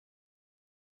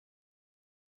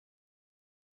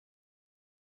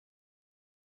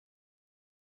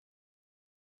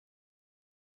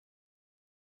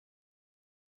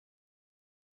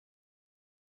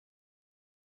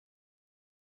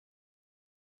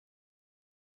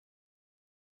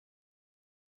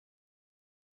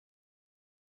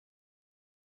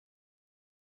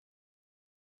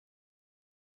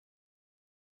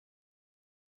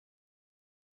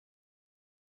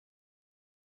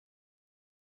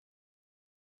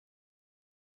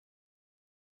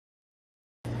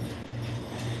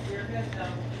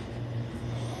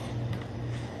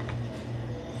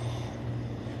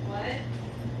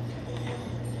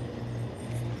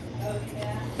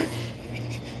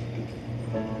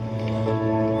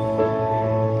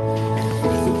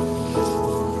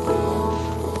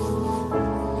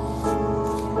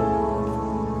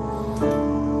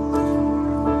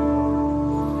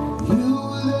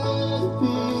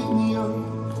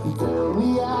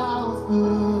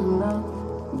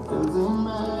Doesn't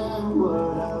matter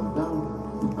what I've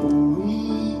done, you pull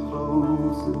me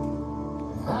closer.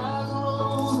 Highs and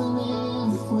lows and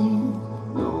in between,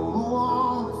 you're the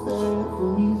one that's there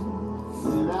for me.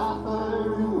 When I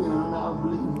hurt and when I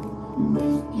bleed, you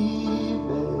make it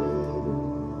better.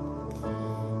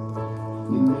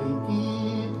 You make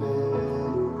it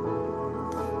better.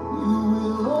 You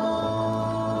will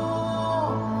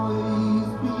always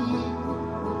be.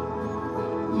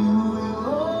 You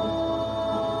will always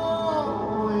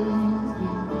be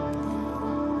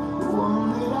the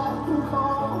one that I can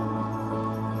call.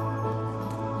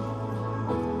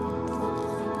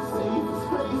 Safest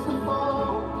place to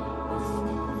fall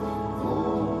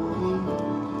for me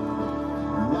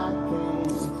when I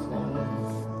can't stand.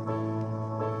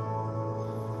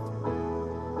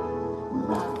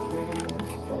 When I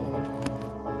can't stand.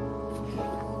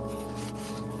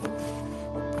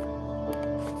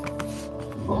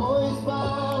 Boys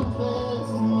find best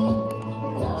in me.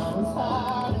 Time is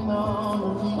hiding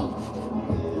under me.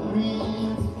 There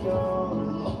is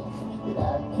security that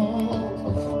I can't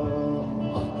cover.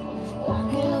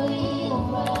 I can't leave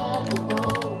them at the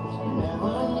door.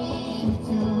 Never need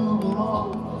to be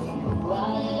more. Who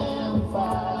I am,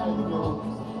 find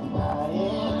yours. I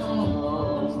am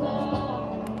yours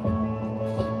now.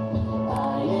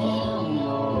 I am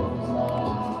yours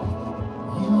now.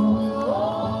 You will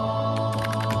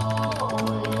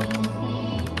always be.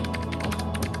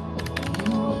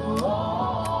 You will always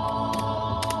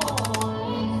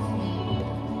be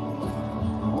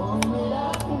the one that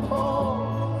I can call.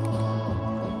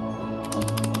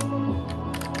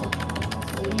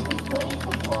 Safest place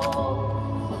to fall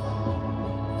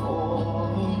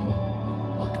for me.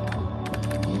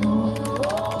 You will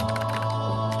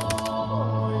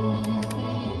always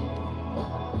be.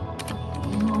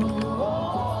 You will always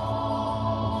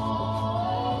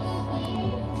be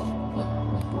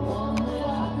the one that I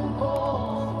can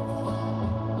call.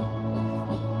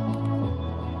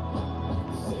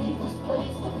 Safest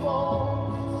place to fall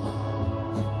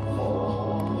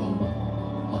for me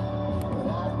when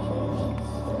I can't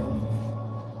stay.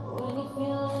 When you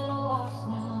feel a little lost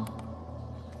now,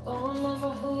 don't remember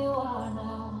who you are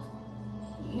now.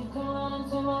 You can run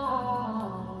into my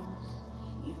arms.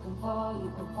 You can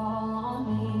fall on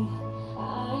me.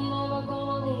 I ain't never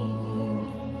gonna leave you,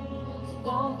 so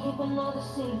don't keep another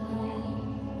secret.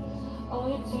 Oh,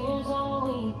 your tears are a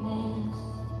weakness.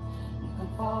 You can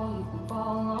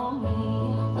fall on me.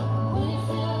 When you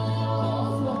feel a little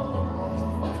lost now,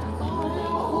 don't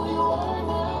remember who you are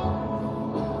now.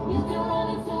 You can run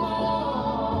into my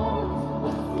arms.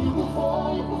 You can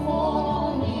fall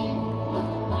on me.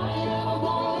 I ain't never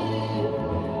gonna leave.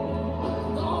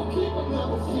 Don't keep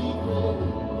another secret.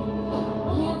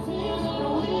 When your tears are a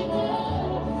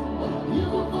weakness, you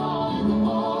can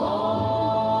always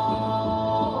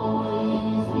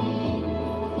be.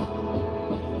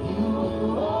 You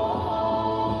will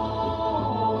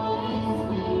always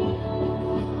be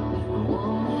the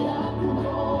one that I can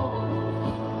call.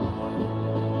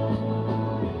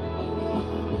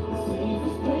 The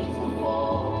safest place to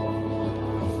fall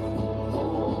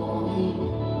for me.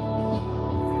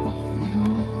 You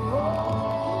will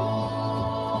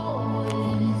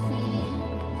always be.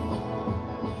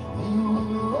 You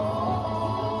will always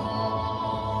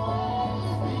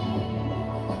be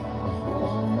the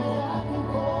one that I can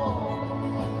call.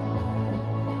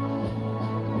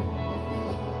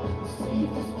 The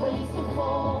safest place to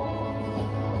fall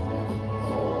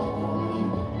for me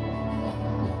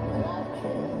when I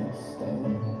can't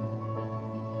stand.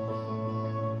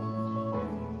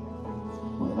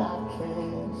 When I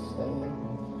can't stand.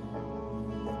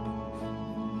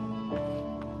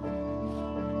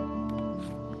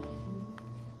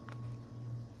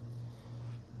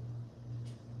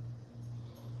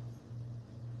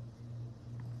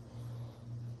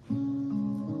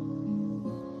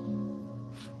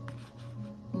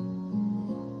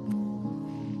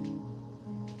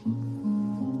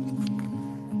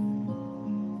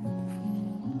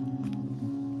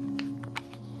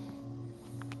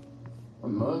 I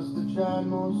must have tried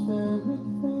most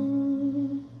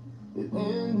everything. It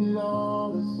ended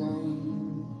all the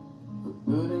same. For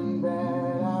good and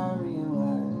bad, I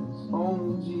realize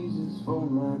only Jesus for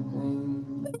my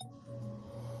pain.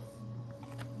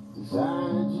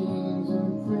 Designer jeans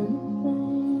and pretty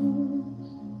things,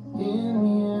 in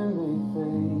the end they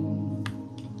fade.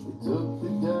 It took the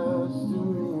dust to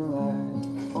realize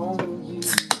only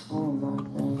Jesus for my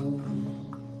pain.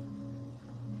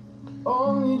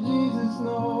 Only Jesus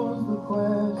knows the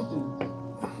questions,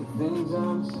 the things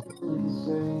I'm scared to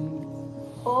say.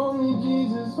 Only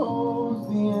Jesus holds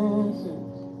the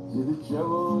answers to the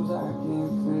troubles I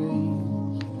can't face.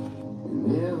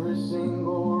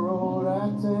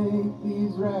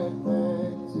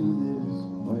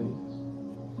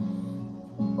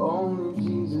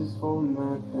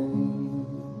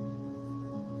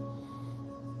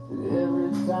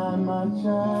 time I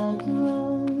tried to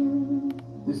run,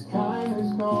 this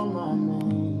kindness called my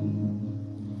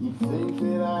name. You'd think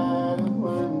that I'd have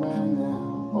learned by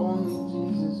now, only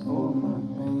Jesus for my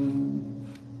pain.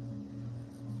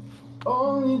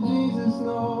 Only Jesus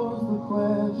knows the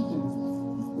questions,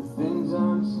 the things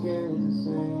I'm scared to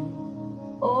say.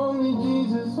 Only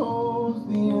Jesus holds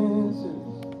the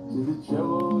answers to the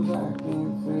troubles I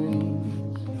can't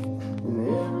face. And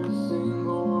every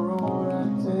single road I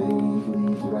take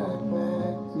leads right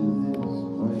back to this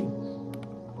place.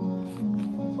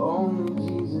 Only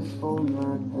Jesus for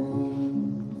my pain.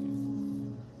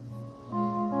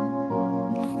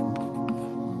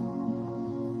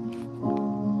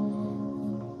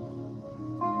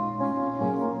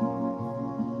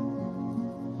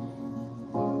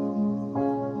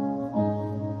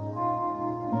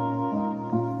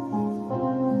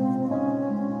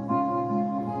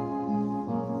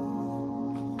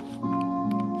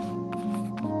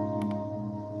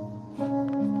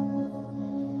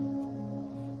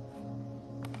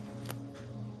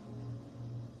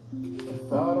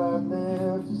 Thought I'd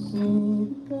live to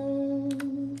see the day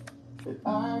that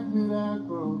I could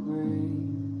outgrow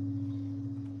grace.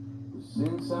 But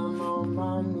since I'm on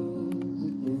my knees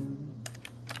again,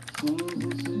 seems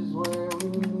this is where we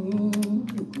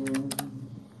meet again.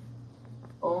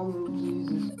 Only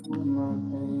Jesus for my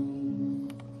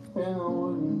pain, and I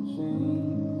wouldn't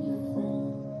change a thing.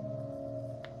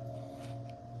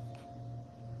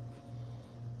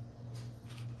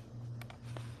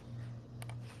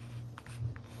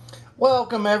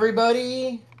 Welcome,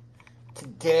 everybody.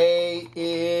 Today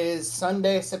is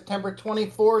Sunday, September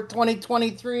 24th,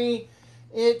 2023.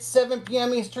 It's 7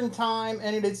 p.m. Eastern Time,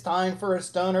 and it is time for a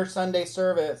Stoner Sunday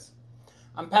service.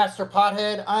 I'm Pastor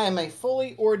Pothead. I am a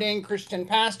fully ordained Christian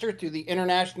pastor through the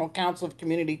International Council of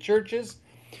Community Churches.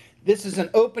 This is an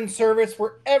open service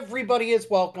where everybody is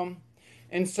welcome,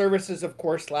 and services, of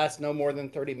course, last no more than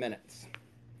 30 minutes.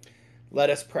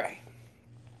 Let us pray.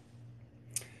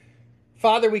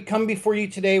 Father, we come before you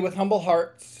today with humble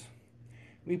hearts.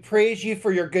 We praise you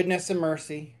for your goodness and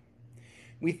mercy.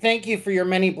 We thank you for your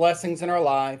many blessings in our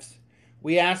lives.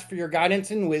 We ask for your guidance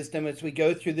and wisdom as we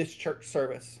go through this church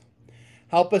service.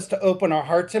 Help us to open our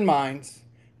hearts and minds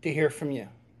to hear from you.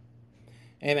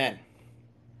 Amen.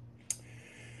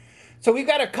 So we've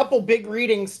got a couple big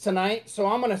readings tonight, so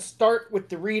I'm going to start with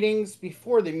the readings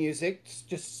before the music,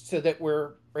 just so that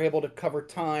we're able to cover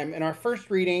time. And our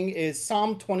first reading is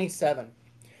Psalm 27.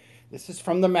 This is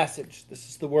from the Message. This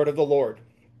is the word of the Lord.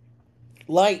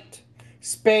 Light,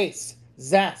 space,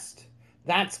 zest,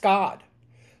 that's God.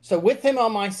 So with him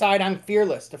on my side, I'm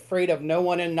fearless, afraid of no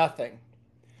one and nothing.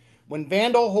 When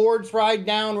vandal hordes ride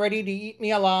down, ready to eat me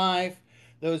alive,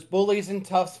 those bullies and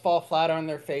toughs fall flat on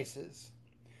their faces.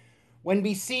 When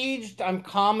besieged, I'm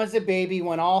calm as a baby.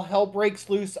 When all hell breaks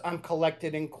loose, I'm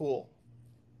collected and cool.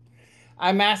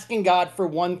 I'm asking God for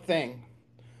one thing,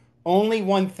 only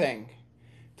one thing,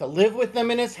 to live with him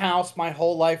in his house my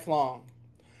whole life long.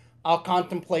 I'll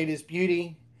contemplate his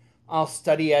beauty. I'll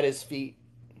study at his feet.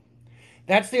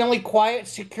 That's the only quiet,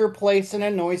 secure place in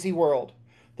a noisy world.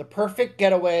 The perfect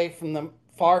getaway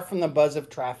far from the buzz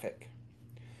of traffic.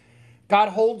 God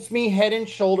holds me head and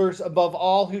shoulders above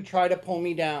all who try to pull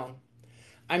me down.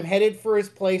 I'm headed for his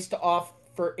place to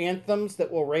offer anthems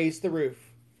that will raise the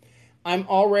roof. I'm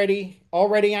already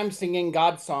I'm singing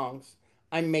God songs.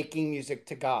 I'm making music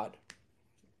to God.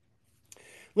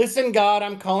 Listen, God,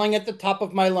 I'm calling at the top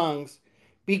of my lungs.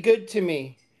 Be good to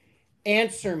me.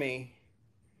 Answer me.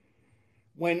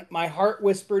 When my heart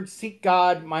whispered, seek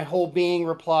God, my whole being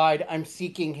replied, I'm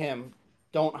seeking him.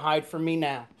 Don't hide from me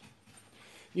now.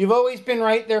 You've always been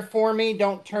right there for me.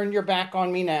 Don't turn your back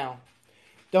on me now.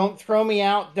 Don't throw me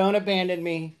out. Don't abandon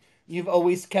me. You've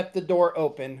always kept the door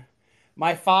open.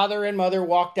 My father and mother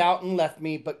walked out and left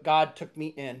me, but God took me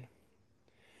in.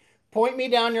 Point me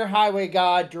down your highway,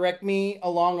 God. Direct me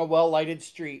along a well-lighted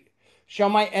street. Show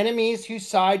my enemies whose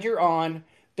side you're on.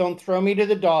 Don't throw me to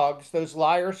the dogs, those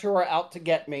liars who are out to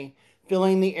get me,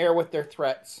 filling the air with their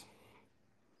threats.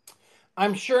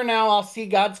 I'm sure now I'll see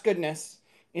God's goodness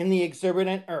in the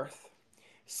exuberant earth.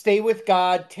 Stay with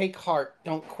God, take heart,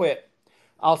 don't quit.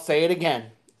 I'll say it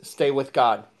again, stay with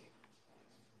God.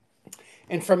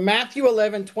 And from Matthew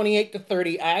 11, 28 to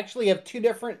 30, I actually have two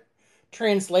different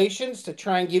translations to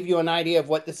try and give you an idea of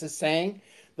what this is saying.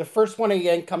 The first one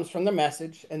again comes from the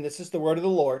Message, and this is the word of the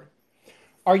Lord.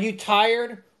 Are you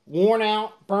tired, worn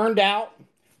out, burned out?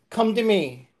 Come to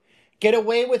me. Get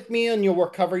away with me and you'll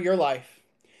recover your life.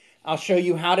 I'll show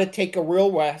you how to take a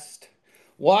real rest.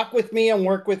 Walk with me and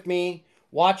work with me.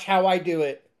 Watch how I do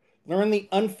it. Learn the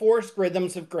unforced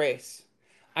rhythms of grace.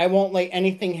 I won't lay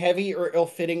anything heavy or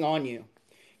ill-fitting on you.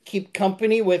 Keep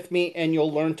company with me, and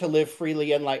you'll learn to live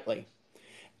freely and lightly.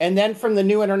 And then from the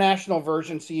New International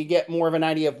Version, so you get more of an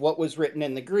idea of what was written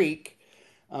in the Greek.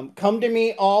 Come to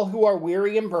me, all who are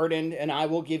weary and burdened, and I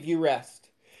will give you rest.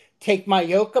 Take my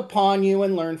yoke upon you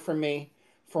and learn from me,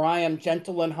 for I am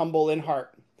gentle and humble in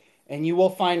heart, and you will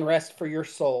find rest for your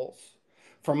souls.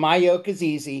 For my yoke is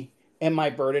easy and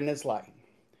my burden is light.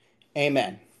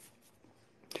 Amen.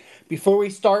 Before we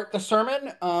start the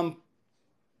sermon,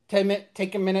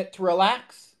 take a minute to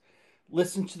relax,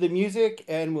 listen to the music,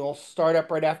 and we'll start up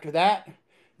right after that.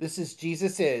 This is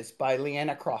Jesus Is by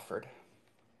Leanna Crawford.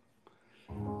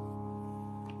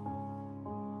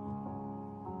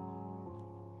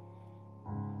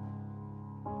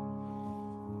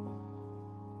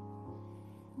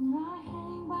 When I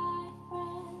hang by a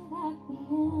thread at the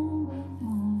end of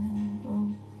my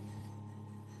rope,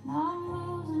 and I'm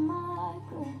losing my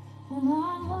grip, and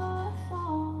I lost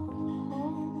all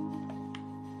hope.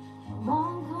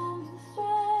 Along comes the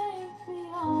strength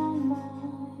beyond my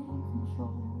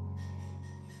control.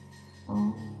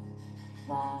 Oh,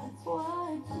 that's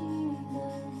what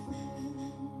Jesus is.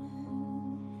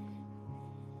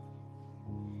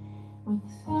 With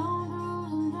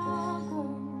scoundrels and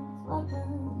drunkards, lepers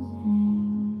and me,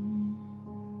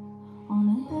 on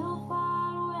a hill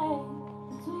far away,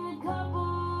 between a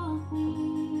couple of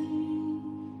thieves,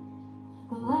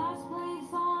 the last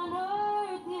place on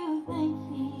earth you think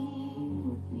he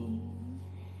would be.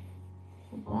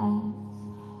 But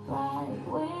that's right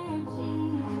where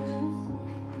Jesus is.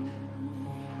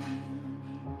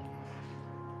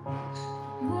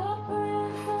 The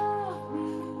Prince of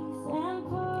Peace and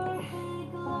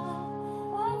perfect love,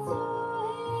 that's who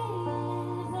he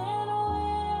is, and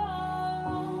where I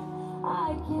run,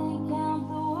 I can't count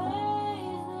the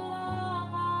ways that I'm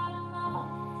not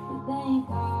enough. But thank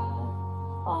God,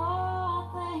 oh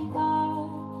thank God,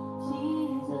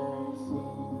 Jesus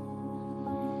is.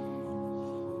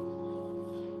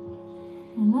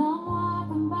 And I'm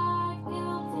walking back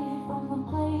guilty from the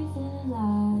places I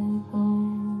go.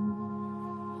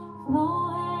 No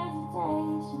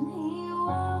hesitation, he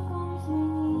welcomes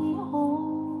me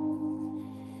home.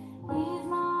 He's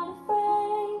not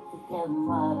afraid to get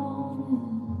mud on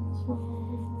his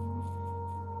road.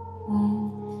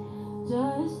 That's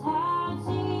just how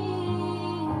Jesus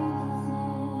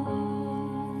is.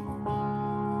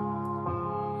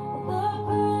 The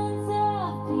Prince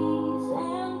of Peace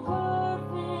and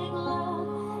perfect love,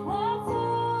 that's who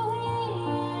he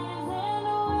is, and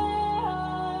where I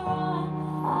run,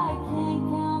 I can't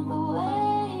count the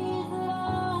ways that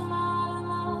I'm not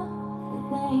enough. But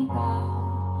thank God,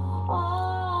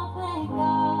 oh thank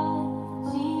God,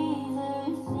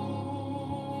 Jesus is.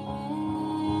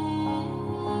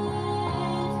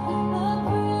 The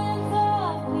Prince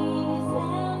of Peace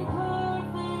and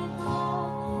perfect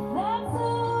love, that's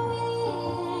who he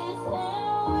is,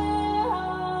 and where I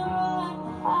run,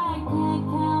 I can't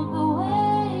count the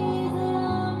ways that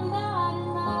I'm not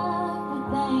enough. But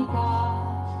thank God,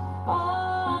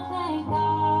 oh thank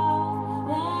God,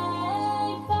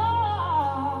 thank God,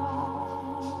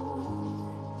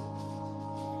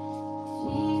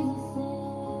 Jesus is.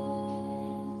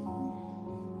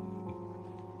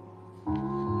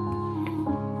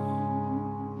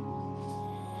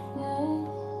 Yes,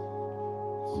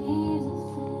 Jesus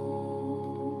is.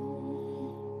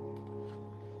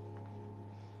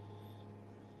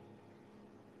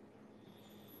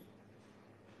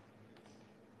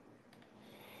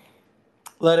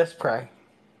 Let us pray.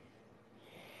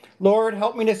 Lord,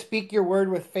 help me to speak your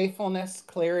word with faithfulness,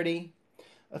 clarity,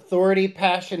 authority,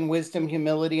 passion, wisdom,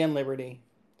 humility, and liberty.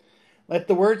 Let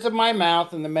the words of my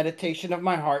mouth and the meditation of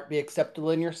my heart be acceptable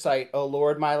in your sight, O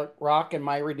Lord, my rock and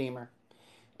my redeemer.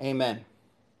 Amen.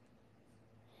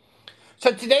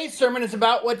 So today's sermon is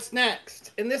about what's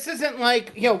next. And this isn't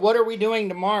like, what are we doing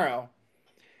tomorrow?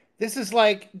 This is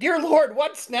like, dear Lord,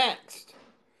 what's next?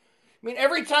 I mean,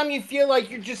 every time you feel like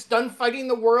you're just done fighting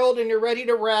the world and you're ready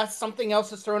to rest, something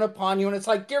else is thrown upon you, and it's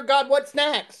like, dear God, what's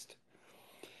next?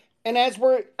 And as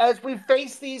we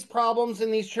face these problems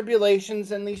and these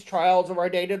tribulations and these trials of our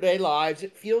day-to-day lives,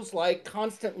 it feels like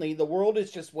constantly the world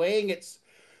is just weighing its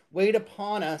weight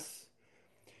upon us.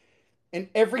 And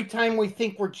every time we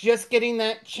think we're just getting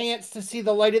that chance to see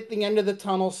the light at the end of the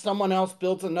tunnel, someone else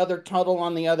builds another tunnel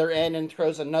on the other end and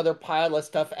throws another pile of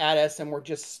stuff at us, and we're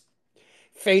just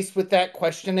faced with that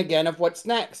question again of what's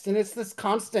next. And it's this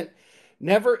constant,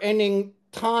 never-ending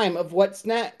time of what's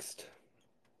next.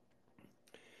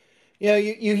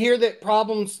 You hear that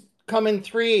problems come in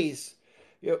threes.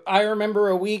 I remember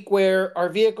a week where our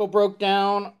vehicle broke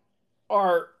down,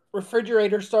 our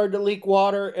refrigerator started to leak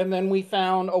water, and then we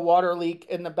found a water leak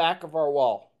in the back of our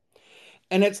wall.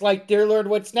 And it's like, dear Lord,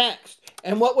 what's next?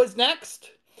 And what was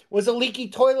next was a leaky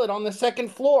toilet on the second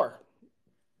floor.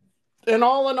 And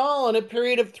all in all, in a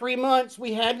period of 3 months,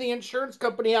 we had the insurance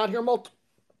company out here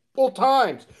multiple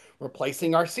times,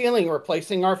 replacing our ceiling,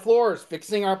 replacing our floors,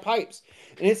 fixing our pipes.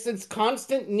 And it's this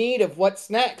constant need of what's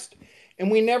next.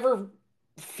 And we never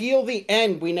feel the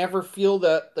end. We never feel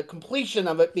the completion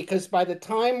of it, because by the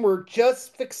time we're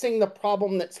just fixing the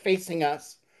problem that's facing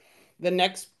us, the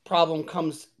next problem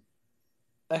comes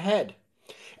ahead.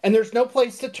 And there's no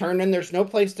place to turn, and there's no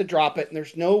place to drop it, and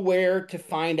there's nowhere to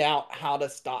find out how to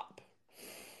stop.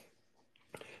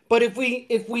 But if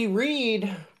we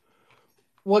read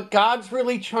what God's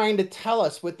really trying to tell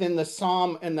us within the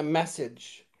psalm and the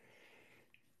message,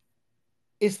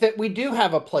 is that we do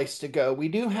have a place to go. We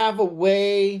do have a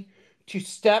way to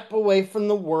step away from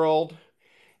the world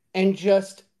and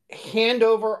just hand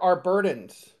over our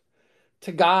burdens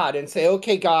to God and say,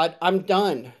 okay, God, I'm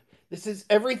done. This is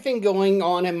everything going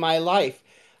on in my life.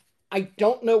 I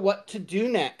don't know what to do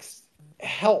next.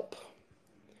 Help.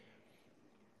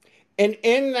 And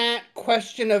in that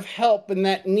question of help and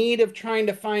that need of trying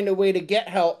to find a way to get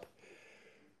help,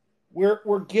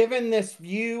 we're given this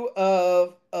view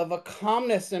of a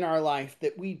calmness in our life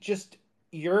that we just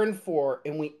yearn for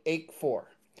and we ache for.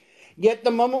 Yet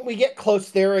the moment we get close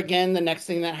there again, the next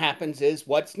thing that happens is,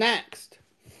 what's next?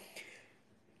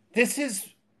 This is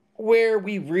where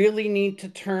we really need to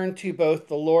turn to both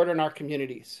the Lord and our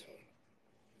communities.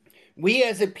 We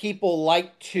as a people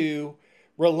like to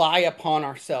rely upon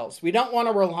ourselves. We don't want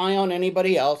to rely on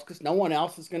anybody else, because no one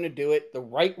else is going to do it the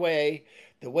right way,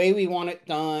 the way we want it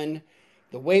done,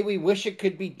 the way we wish it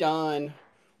could be done,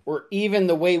 or even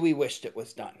the way we wished it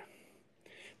was done.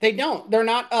 They don't. They're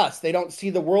not us. They don't see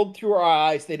the world through our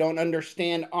eyes. They don't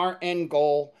understand our end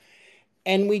goal.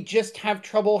 And we just have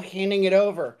trouble handing it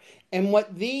over. And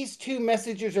what these two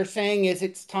messages are saying is,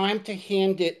 it's time to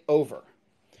hand it over.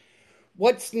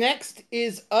 What's next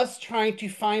is us trying to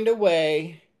find a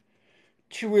way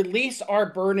to release our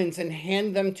burdens and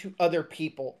hand them to other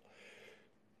people.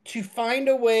 To find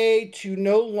a way to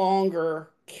no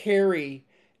longer carry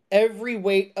every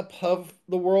weight of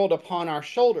the world upon our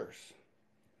shoulders,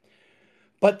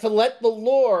 but to let the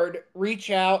Lord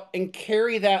reach out and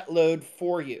carry that load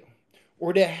for you,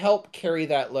 or to help carry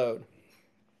that load.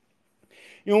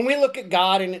 You know, when we look at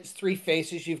God in its three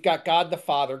faces, you've got God the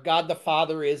Father. God the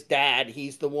Father is Dad.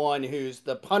 He's the one who's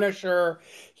the punisher.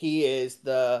 He is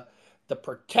the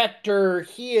protector.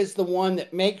 He is the one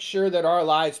that makes sure that our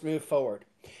lives move forward.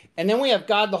 And then we have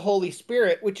God the Holy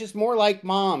Spirit, which is more like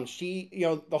Mom.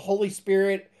 The Holy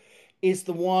Spirit is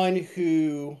the one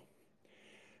who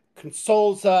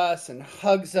consoles us and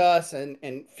hugs us and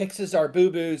fixes our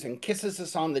boo-boos and kisses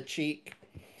us on the cheek.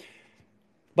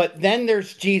 But then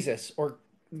there's Jesus, or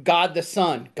God the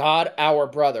Son, God our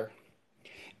brother.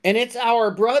 And it's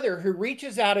our brother who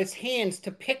reaches out his hands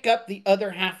to pick up the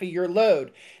other half of your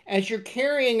load. As you're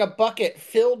carrying a bucket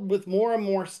filled with more and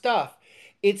more stuff,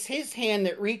 it's his hand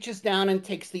that reaches down and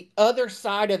takes the other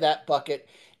side of that bucket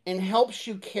and helps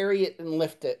you carry it and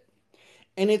lift it.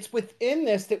 And it's within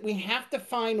this that we have to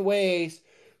find ways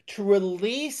to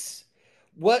release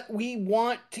what we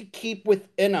want to keep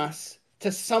within us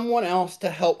to someone else to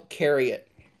help carry it.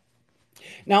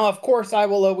 Now, of course, I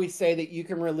will always say that you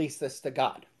can release this to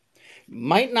God.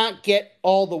 Might not get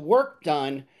all the work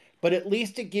done, but at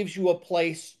least it gives you a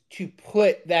place to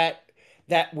put that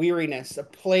weariness, a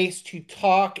place to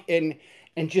talk and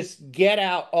just get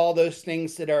out all those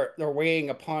things that are weighing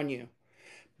upon you.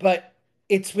 But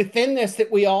it's within this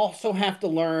that we also have to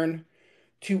learn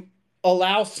to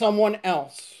allow someone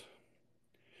else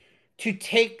to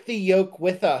take the yoke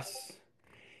with us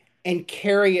and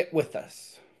carry it with us.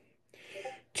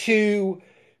 To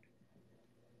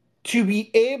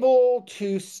be able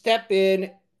to step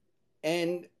in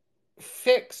and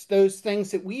fix those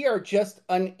things that we are just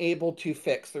unable to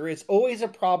fix. There is always a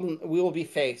problem that we will be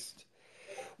faced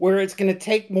where it's going to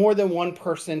take more than one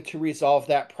person to resolve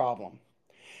that problem.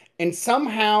 And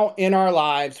somehow in our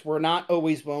lives, we're not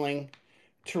always willing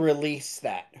to release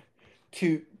that,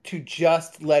 to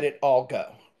just let it all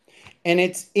go. And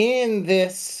it's in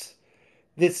this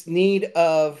need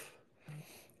of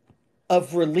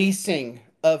releasing,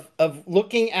 of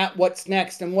looking at what's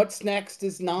next. And what's next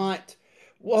is not,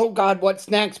 oh God, what's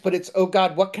next? But it's, oh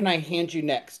God, what can I hand you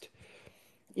next?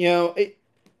 You know,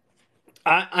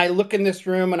 I look in this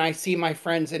room and I see my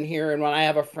friends in here. And when I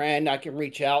have a friend, I can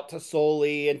reach out to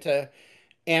Soli and to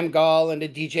Amgal and to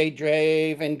DJ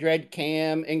Drave and Dread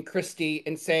Cam and Christy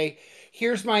and say,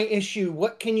 here's my issue.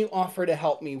 What can you offer to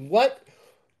help me? What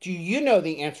Do you know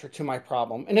the answer to my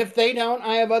problem? And if they don't,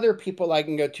 I have other people I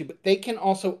can go to, but they can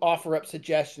also offer up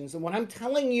suggestions. And what I'm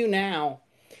telling you now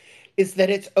is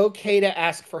that it's okay to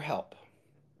ask for help.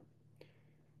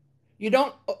 You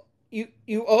don't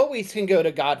you always can go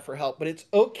to God for help, but it's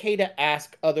okay to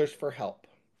ask others for help.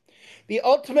 The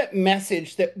ultimate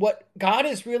message that what God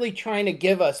is really trying to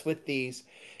give us with these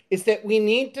is that we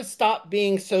need to stop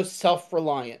being so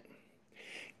self-reliant.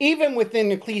 Even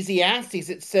within Ecclesiastes,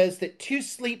 it says that two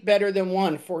sleep better than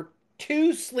one, for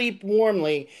two sleep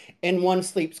warmly and one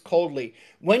sleeps coldly.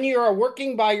 When you are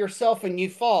working by yourself and you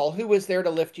fall, who is there to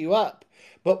lift you up?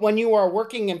 But when you are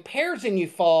working in pairs and you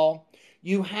fall,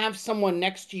 you have someone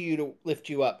next to you to lift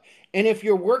you up. And if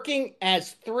you're working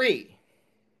as three,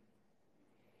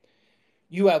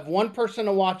 you have one person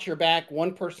to watch your back,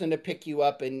 one person to pick you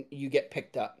up, and you get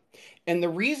picked up. And the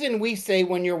reason we say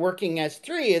when you're working as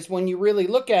three is when you really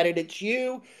look at it, it's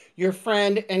you, your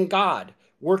friend, and God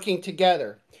working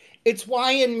together. It's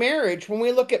why in marriage, when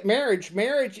we look at marriage,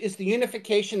 marriage is the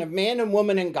unification of man and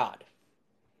woman and God.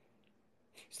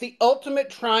 It's the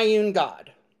ultimate triune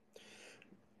God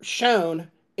shown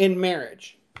in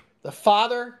marriage: the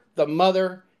Father, the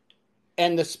Mother,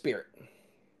 and the Spirit.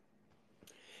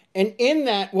 And in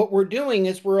that, what we're doing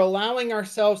is we're allowing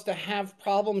ourselves to have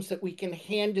problems that we can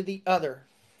hand to the other.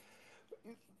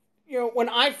 You know, when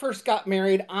I first got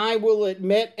married, I will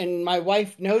admit, and my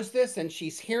wife knows this, and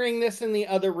she's hearing this in the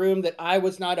other room, that I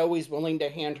was not always willing to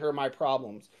hand her my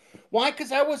problems. Why?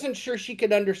 Because I wasn't sure she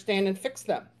could understand and fix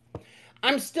them.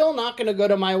 I'm still not going to go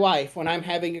to my wife when I'm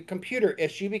having a computer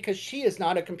issue because she is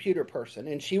not a computer person,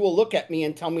 and she will look at me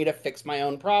and tell me to fix my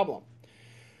own problem.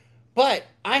 But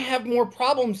I have more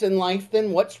problems in life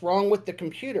than what's wrong with the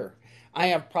computer.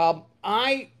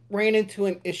 I ran into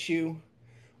an issue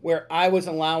where I was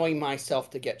allowing myself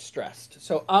to get stressed.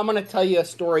 So I'm going to tell you a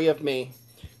story of me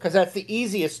because that's the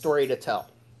easiest story to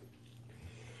tell.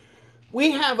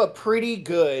 We have a pretty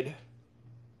good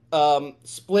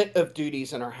split of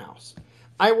duties in our house.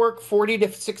 I work 40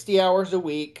 to 60 hours a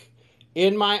week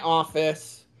in my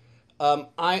office.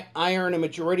 I earn a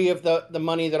majority of the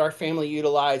money that our family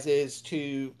utilizes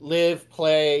to live,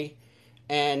 play,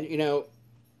 and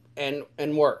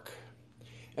and work.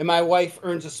 And my wife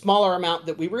earns a smaller amount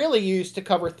that we really use to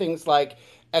cover things like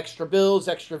extra bills,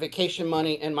 extra vacation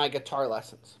money, and my guitar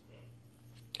lessons.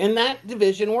 And that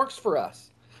division works for us.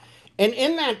 And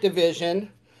in that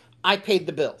division, I paid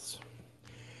the bills.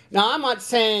 Now, I'm not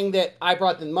saying that I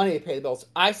brought the money to pay the bills.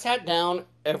 I sat down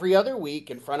every other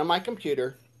week in front of my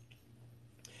computer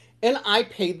and I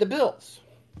paid the bills.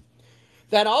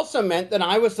 That also meant that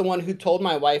I was the one who told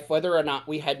my wife whether or not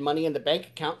we had money in the bank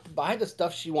account to buy the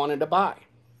stuff she wanted to buy.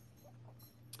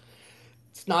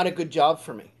 It's not a good job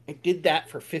for me. I did that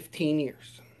for 15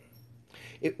 years.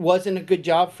 It wasn't a good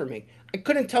job for me. I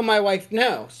couldn't tell my wife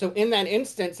no. So in that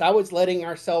instance, I was letting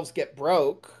ourselves get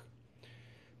broke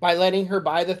by letting her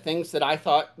buy the things that I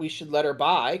thought we should let her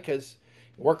buy because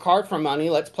work hard for money,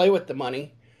 let's play with the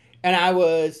money. And I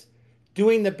was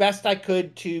doing the best I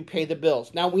could to pay the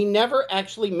bills. Now, we never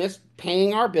actually missed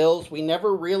paying our bills. We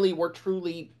never really were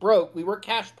truly broke. We were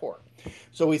cash poor.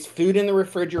 So always food in the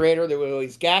refrigerator. There was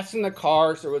always gas in the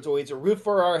cars. There was always a roof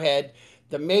over our head.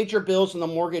 The major bills and the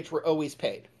mortgage were always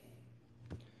paid.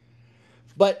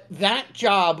 But that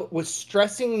job was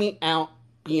stressing me out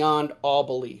beyond all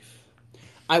belief.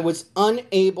 I was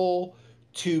unable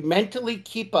to mentally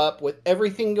keep up with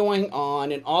everything going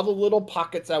on and all the little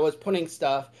pockets I was putting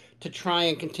stuff to try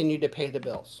and continue to pay the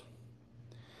bills.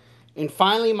 And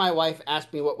finally, my wife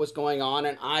asked me what was going on,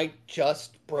 and I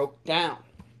just broke down.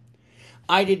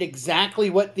 I did exactly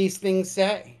what these things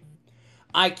say.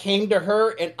 I came to her,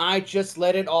 and I just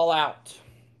let it all out.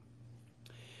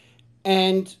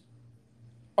 And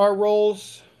our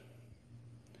roles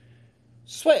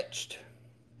switched.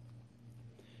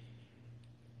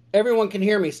 Everyone can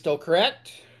hear me still,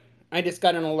 correct? I just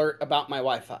got an alert about my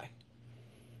Wi-Fi.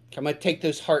 I'm going to take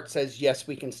those hearts as yes,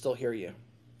 we can still hear you.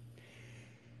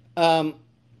 And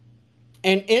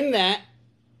in that,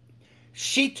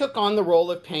 she took on the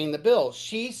role of paying the bills.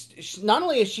 She's not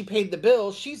only has she paid the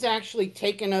bills, she's actually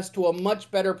taken us to a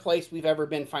much better place we've ever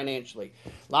been financially.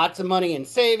 Lots of money in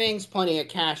savings, plenty of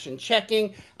cash in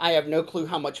checking. I have no clue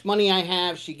how much money I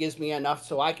have. She gives me enough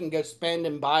so I can go spend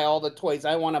and buy all the toys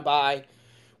I want to buy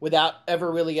without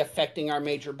ever really affecting our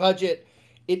major budget.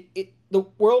 The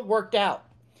world worked out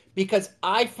because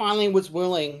I finally was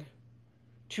willing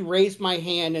to raise my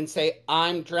hand and say,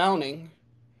 I'm drowning.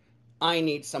 I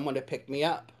need someone to pick me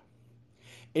up.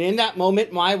 And in that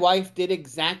moment, my wife did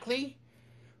exactly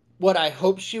what I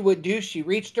hoped she would do. She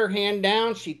reached her hand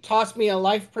down, she tossed me a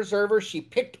life preserver, she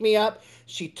picked me up,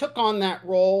 she took on that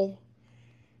role,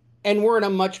 and we're in a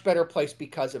much better place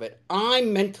because of it.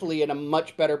 I'm mentally in a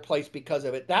much better place because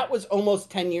of it. That was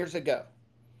almost 10 years ago.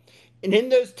 And in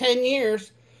those 10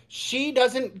 years, she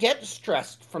doesn't get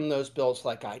stressed from those bills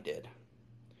like I did.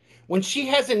 When she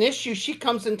has an issue, she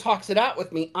comes and talks it out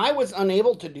with me. I was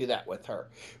unable to do that with her,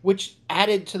 which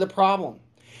added to the problem.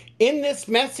 In this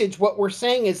message, what we're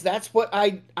saying is that's what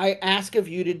I ask of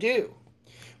you to do.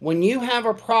 When you have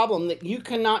a problem that you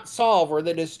cannot solve or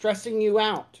that is stressing you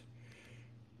out,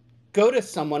 go to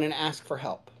someone and ask for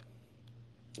help.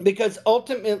 Because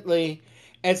ultimately,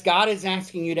 as God is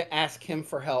asking you to ask Him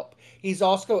for help, He's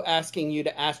also asking you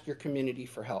to ask your community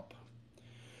for help.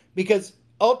 Because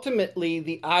ultimately,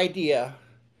 the idea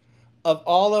of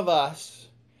all of us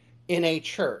in a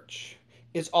church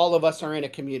is all of us are in a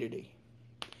community.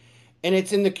 And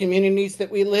it's in the communities that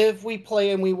we live, we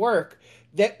play, and we work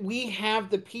that we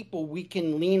have the people we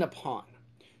can lean upon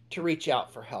to reach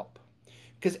out for help.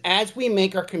 Because as we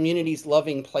make our communities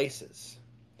loving places,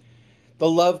 the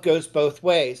love goes both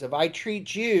ways. If I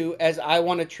treat you as I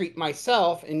want to treat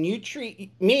myself, and you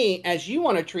treat me as you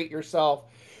want to treat yourself,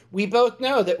 we both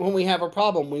know that when we have a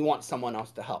problem, we want someone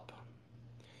else to help.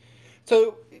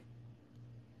 So,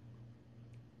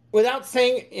 without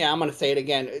saying, I'm going to say it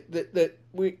again,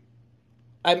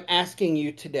 I'm asking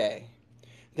you today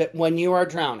that when you are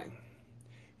drowning,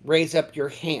 raise up your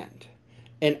hand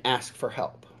and ask for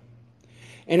help.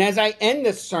 And as I end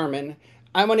this sermon,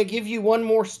 I'm going to give you one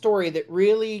more story that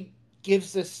really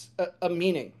gives this a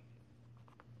meaning.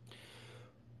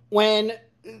 When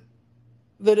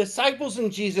the disciples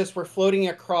and Jesus were floating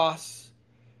across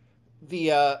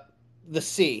the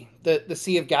sea, the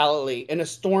Sea of Galilee, and a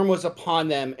storm was upon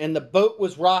them, and the boat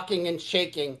was rocking and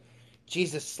shaking,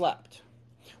 Jesus slept.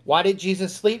 Why did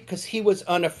Jesus sleep? Because he was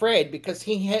unafraid, because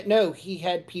he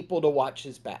had people to watch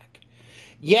his back.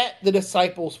 Yet the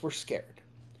disciples were scared.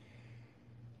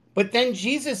 But then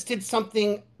Jesus did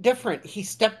something different. He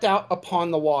stepped out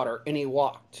upon the water and he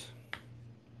walked.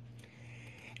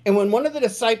 And when one of the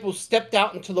disciples stepped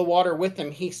out into the water with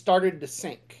him, he started to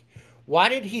sink. Why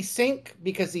did he sink?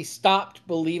 Because he stopped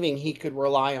believing he could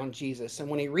rely on Jesus. And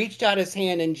when he reached out his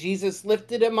hand and Jesus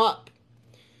lifted him up,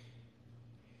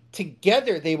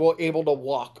 together they were able to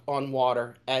walk on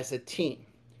water as a team.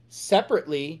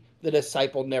 Separately, the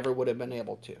disciple never would have been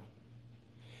able to.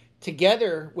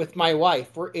 Together with my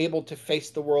wife, we're able to face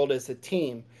the world as a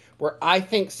team, where I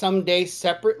think someday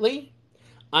separately,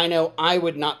 I know I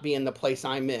would not be in the place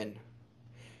I'm in.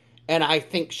 And I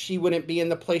think she wouldn't be in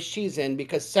the place she's in,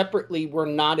 because separately we're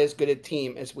not as good a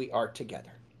team as we are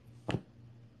together.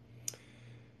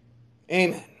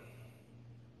 Amen.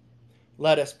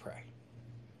 Let us pray.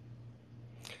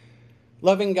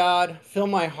 Loving God, fill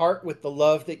my heart with the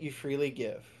love that you freely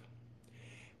give.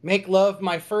 Make love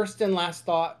my first and last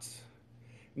thoughts.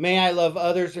 May I love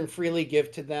others and freely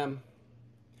give to them.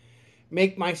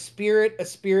 Make my spirit a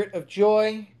spirit of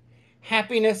joy,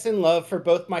 happiness, and love for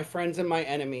both my friends and my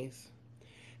enemies.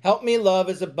 Help me love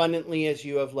as abundantly as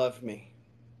you have loved me.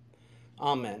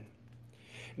 Amen.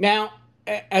 Now,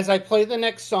 as I play the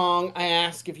next song, I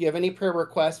ask if you have any prayer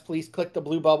requests, please click the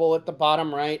blue bubble at the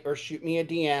bottom right or shoot me a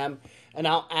DM, and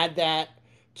I'll add that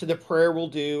to the prayer we'll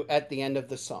do at the end of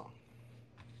the song.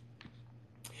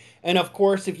 And of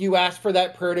course, if you ask for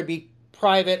that prayer to be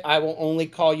private, I will only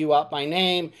call you out by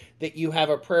name, that you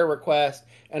have a prayer request,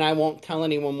 and I won't tell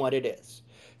anyone what it is.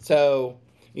 So,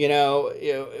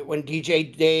 when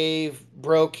DJ Dave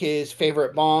broke his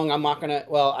favorite bong, I'm not going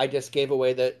to, I just gave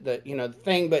away the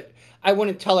thing, but I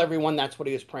wouldn't tell everyone that's what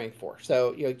he was praying for.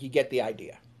 So, you get the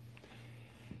idea.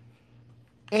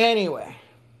 Anyway,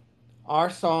 our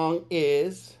song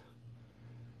is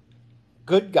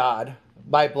Good God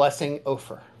by Blessing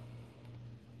Ofer.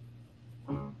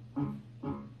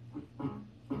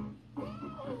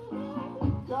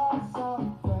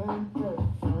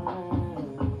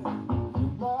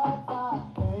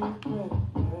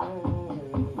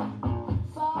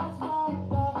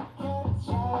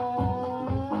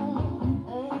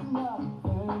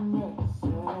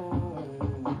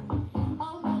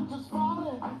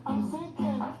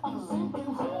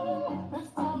 This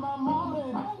time I'm all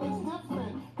in, it's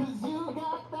different, 'cause you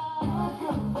got that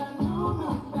good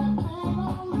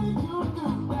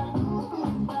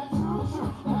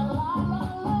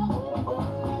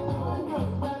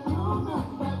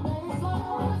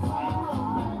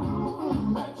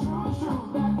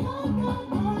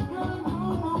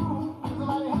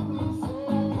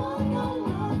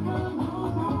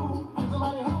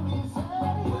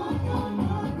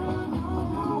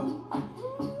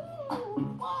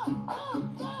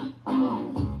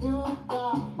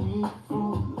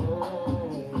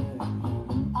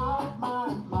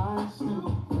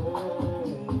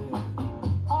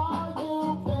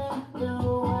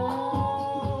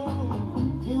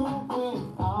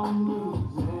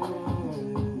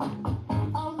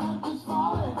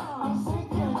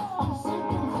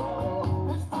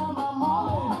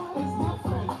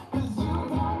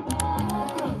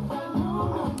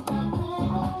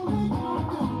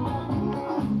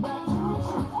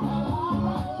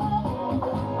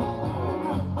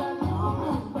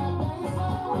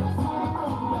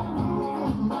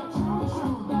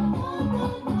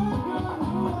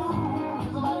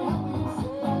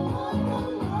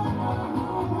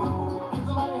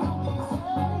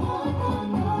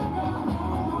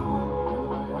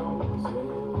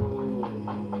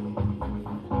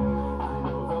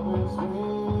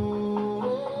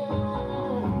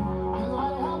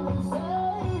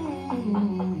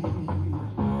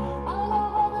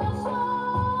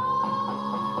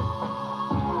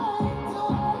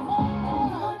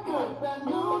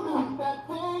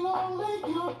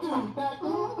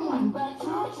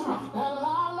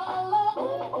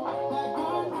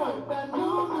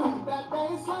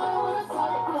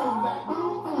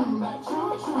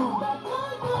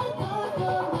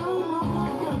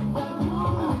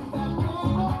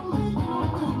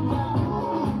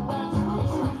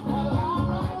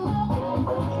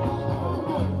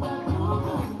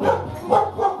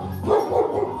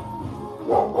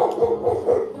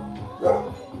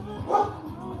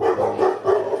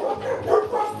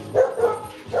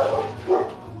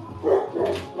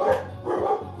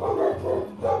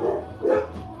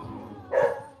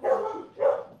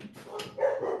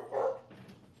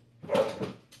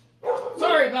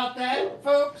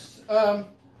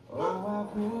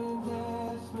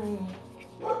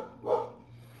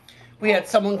We had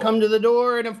someone come to the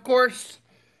door, and of course,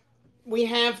 we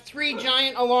have 3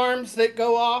 giant alarms that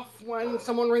go off when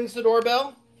someone rings the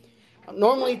doorbell.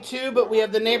 Normally 2, but we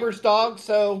have the neighbor's dog,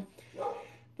 so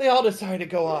they all decide to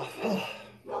go off.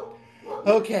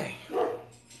 Okay.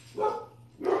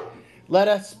 Let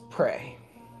us pray.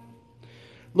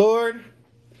 Lord,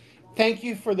 thank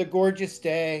you for the gorgeous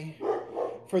day,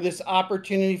 for this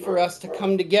opportunity for us to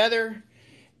come together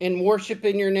and worship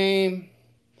in your name.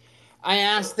 I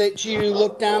ask that you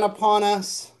look down upon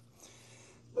us,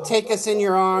 take us in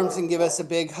your arms and give us a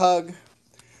big hug.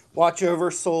 Watch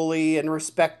over Soli and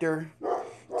Respecter,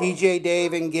 DJ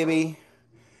Dave and Gibby,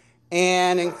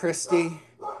 Ann and Christy,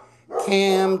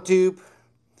 Cam, Dupe,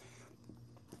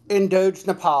 and Doge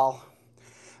Nepal.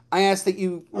 I ask that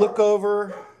you look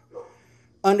over,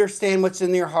 understand what's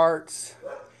in their hearts,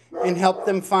 and help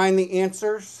them find the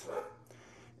answers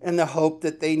and the hope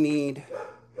that they need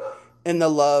and the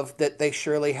love that they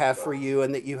surely have for you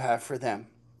and that you have for them.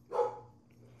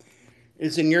 It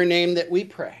is in your name that we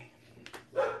pray.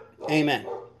 Amen.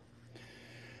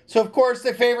 So, of course,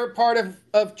 the favorite part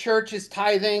of church is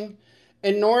tithing.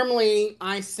 And normally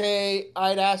I say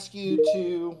I'd ask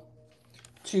you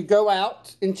to go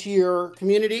out into your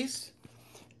communities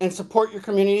and support your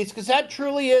communities, because that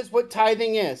truly is what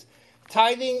tithing is.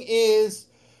 Tithing is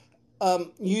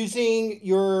using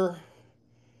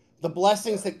the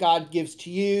blessings that God gives to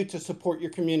you to support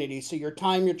your community. So your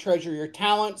time, your treasure, your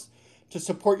talents to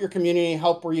support your community and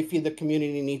help where you feel the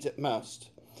community needs it most.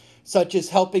 Such as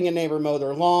helping a neighbor mow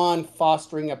their lawn,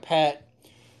 fostering a pet,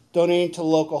 donating to a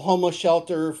local homeless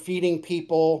shelter, feeding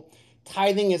people.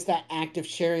 Tithing is that act of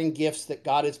sharing gifts that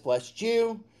God has blessed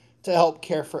you to help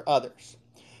care for others.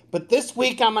 But this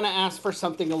week I'm going to ask for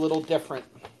something a little different.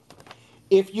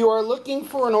 If you are looking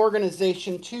for an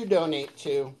organization to donate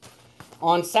to,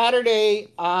 on Saturday,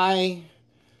 I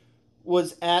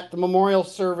was at the memorial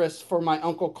service for my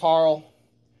Uncle Carl.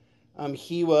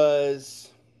 He was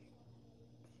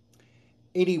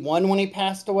 81 when he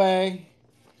passed away.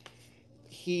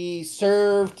 He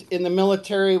served in the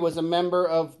military, was a member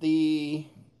of the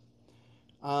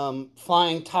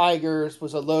Flying Tigers,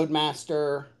 was a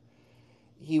loadmaster.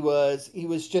 He was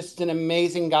just an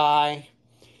amazing guy.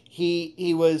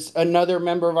 He was another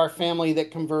member of our family that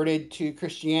converted to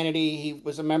Christianity. He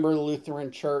was a member of the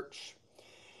Lutheran Church.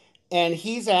 And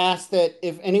he's asked that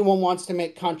if anyone wants to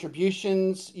make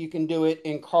contributions, you can do it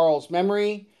in Carl's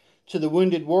memory to the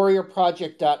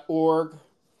woundedwarriorproject.org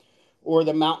or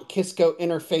the Mount Kisco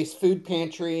Interfaith Food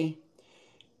Pantry.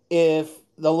 If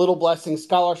the Little Blessing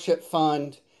Scholarship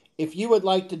Fund, if you would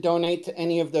like to donate to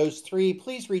any of those 3,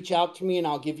 please reach out to me and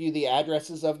I'll give you the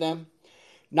addresses of them.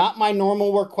 Not my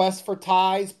normal request for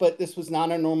tithes, but this was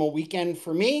not a normal weekend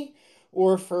for me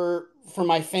or for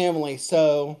my family.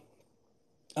 So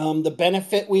the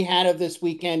benefit we had of this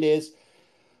weekend is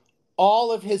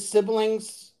all of his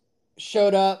siblings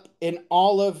showed up and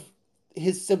all of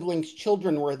his siblings'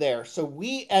 children were there. So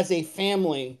we as a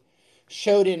family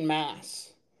showed in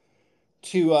mass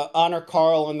to honor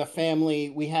Carl and the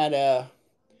family. We had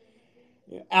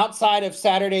outside of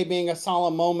Saturday being a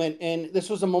solemn moment, and this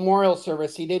was a memorial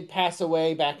service. He did pass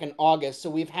away back in August, so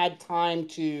we've had time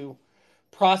to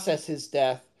process his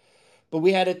death. But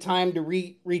we had a time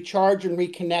to recharge and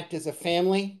reconnect as a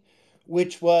family,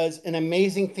 which was an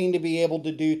amazing thing to be able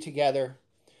to do together.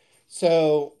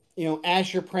 So,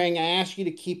 as you're praying, I ask you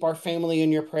to keep our family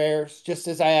in your prayers, just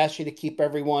as I ask you to keep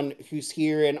everyone who's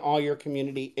here and all your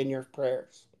community in your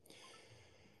prayers.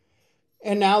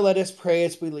 And now let us pray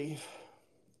as we leave.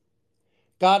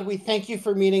 God, we thank you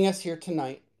for meeting us here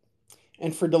tonight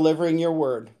and for delivering your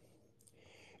word.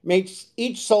 May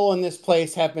each soul in this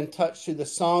place have been touched through the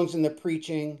songs and the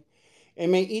preaching,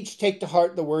 and may each take to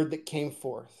heart the word that came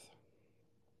forth.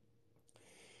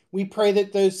 We pray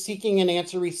that those seeking an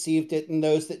answer received it, and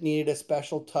those that needed a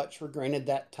special touch were granted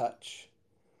that touch.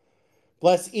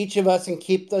 Bless each of us and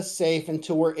keep us safe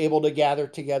until we're able to gather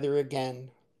together again.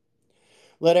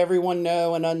 Let everyone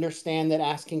know and understand that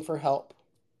asking for help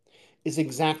is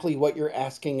exactly what you're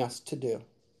asking us to do.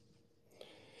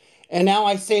 And now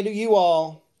I say to you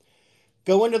all,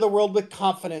 go into the world with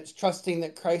confidence, trusting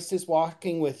that Christ is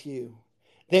walking with you,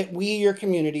 that we, your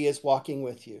community, is walking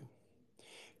with you.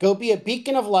 Go be a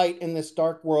beacon of light in this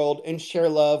dark world and share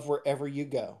love wherever you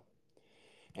go.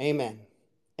 Amen.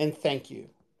 And thank you.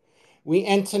 We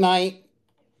end tonight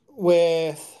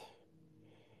with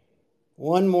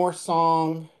one more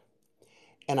song,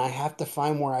 and I have to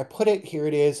find where I put it. Here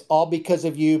it is, All Because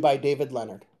of You by David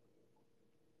Leonard.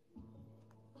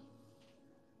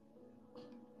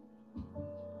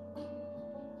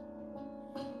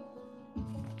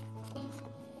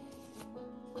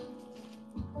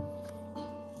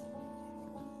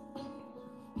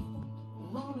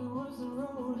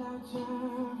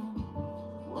 eternal.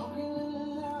 Walking in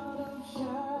and out of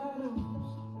shadows.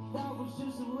 That was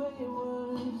just the way it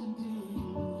was until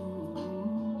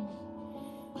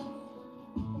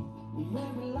you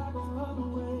made me like a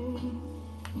runaway.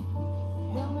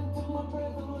 Held me, took my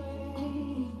breath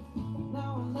away.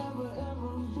 Now I'll never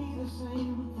ever be the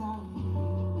same without you.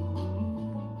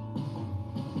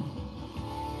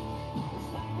 It's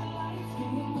like the lights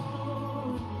came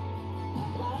on,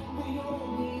 like the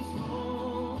old days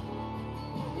gone.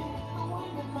 Yeah, the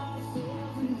wind in my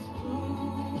sails is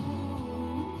blue.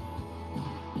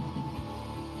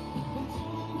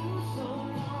 Until the new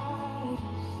sunrise,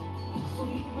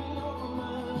 sweeping over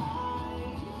my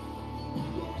life.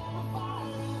 Yeah, the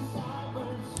fire inside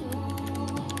burns too.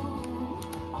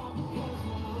 All because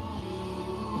of you.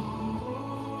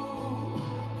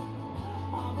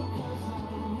 All because of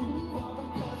you. All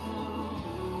because of you.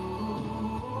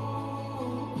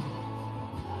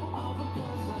 All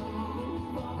because of you.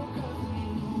 All because of you.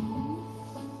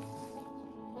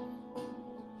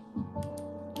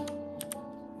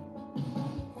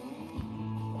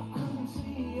 I couldn't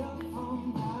see up from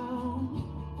down.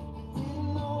 Didn't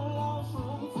know lost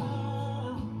from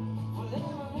time.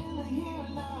 Forever in the here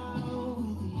and now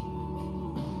with you.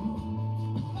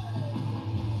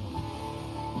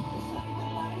 It's like the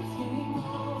lights came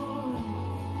on,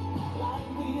 like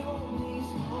the old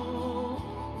days gone.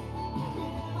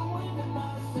 Yeah, the wind in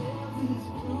my sails is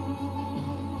blue.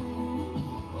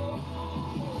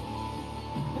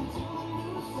 Until the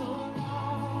new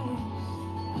sunrise,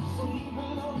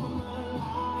 sweeping over my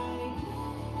life.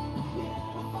 Yeah,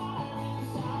 the fire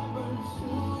inside burns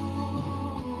too.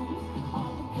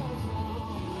 All because of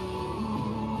you.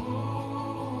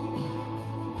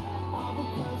 All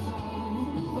because of you.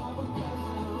 All because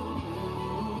of you.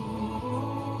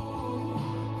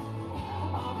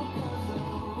 All because of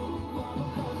you. All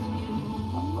because of you.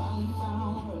 I finally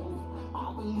found what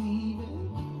I believe in.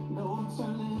 No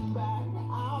turning back.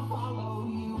 I'll follow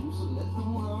you. So let the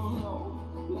world know.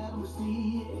 Let them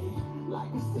see it.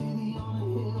 Like a city on a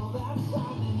hill that's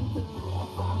shining through. I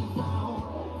finally found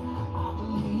what I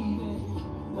believe in.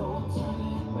 No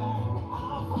turning back.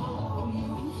 I'll follow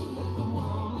you. So let the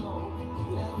world know.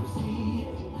 Let them see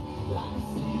it. Like a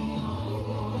city on a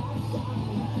hill that's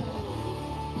shining through.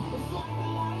 It's like the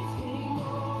lights came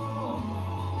on,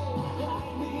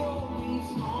 like the old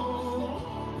beats gone.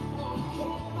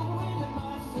 Yeah, the wind in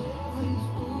my sails is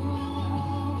blue.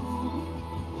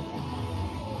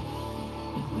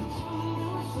 Until the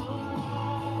new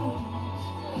sunrise,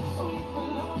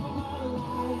 sweeping over my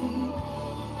life.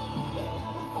 Yeah,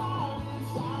 the fire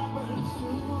inside burns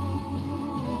too.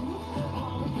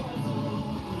 All because of you.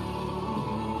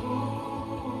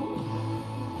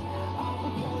 All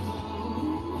because of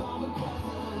you. All because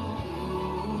of you.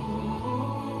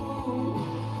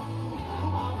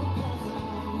 All because of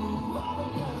you. All because of you. All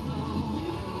because of you.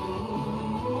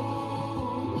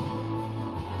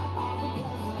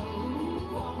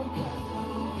 All because of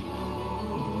you.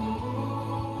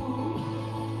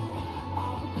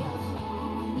 All because of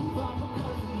you. All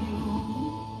because of you.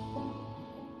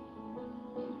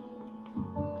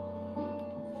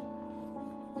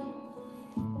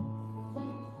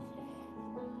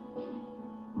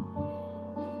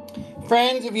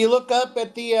 Friends, if you look up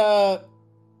at the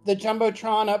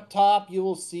Jumbotron up top, you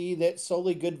will see that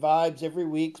Solely Good Vibes every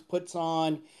week puts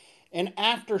on an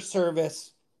after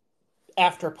service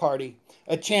after party.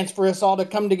 A chance for us all to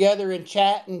come together and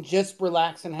chat and just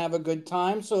relax and have a good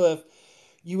time. So if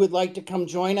you would like to come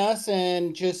join us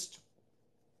and just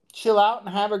chill out and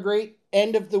have a great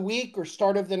end of the week or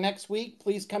start of the next week,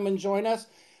 please come and join us.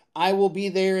 I will be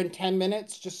there in 10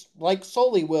 minutes, just like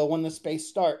Solely will when the space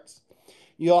starts.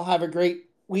 You all have a great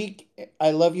week.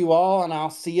 I love you all, and I'll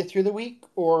see you through the week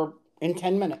or in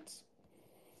 10 minutes.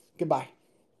 Goodbye.